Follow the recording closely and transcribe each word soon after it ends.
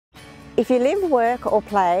If you live, work or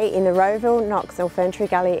play in the Rowville, Knox or Ferntree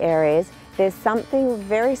Gully areas, there's something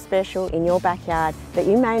very special in your backyard that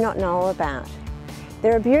you may not know about.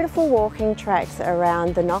 There are beautiful walking tracks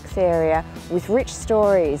around the Knox area with rich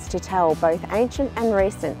stories to tell, both ancient and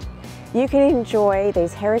recent. You can enjoy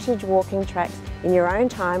these heritage walking tracks in your own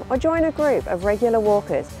time or join a group of regular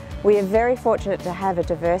walkers. We are very fortunate to have a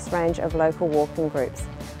diverse range of local walking groups.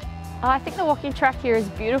 I think the walking track here is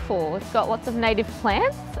beautiful. It's got lots of native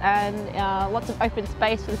plants and lots of open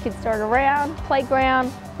space for the kids to run around,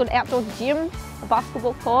 playground, good outdoor gym, a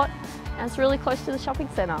basketball court, and it's really close to the shopping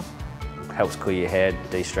centre. Helps clear your head,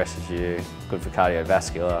 de-stresses you, good for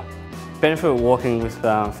cardiovascular. Benefit of walking with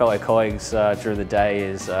fellow colleagues during the day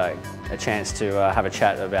is a chance to have a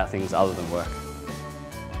chat about things other than work.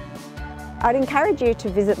 I'd encourage you to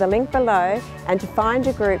visit the link below and to find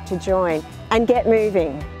a group to join and get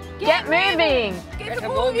moving. Get moving! Get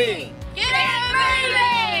moving!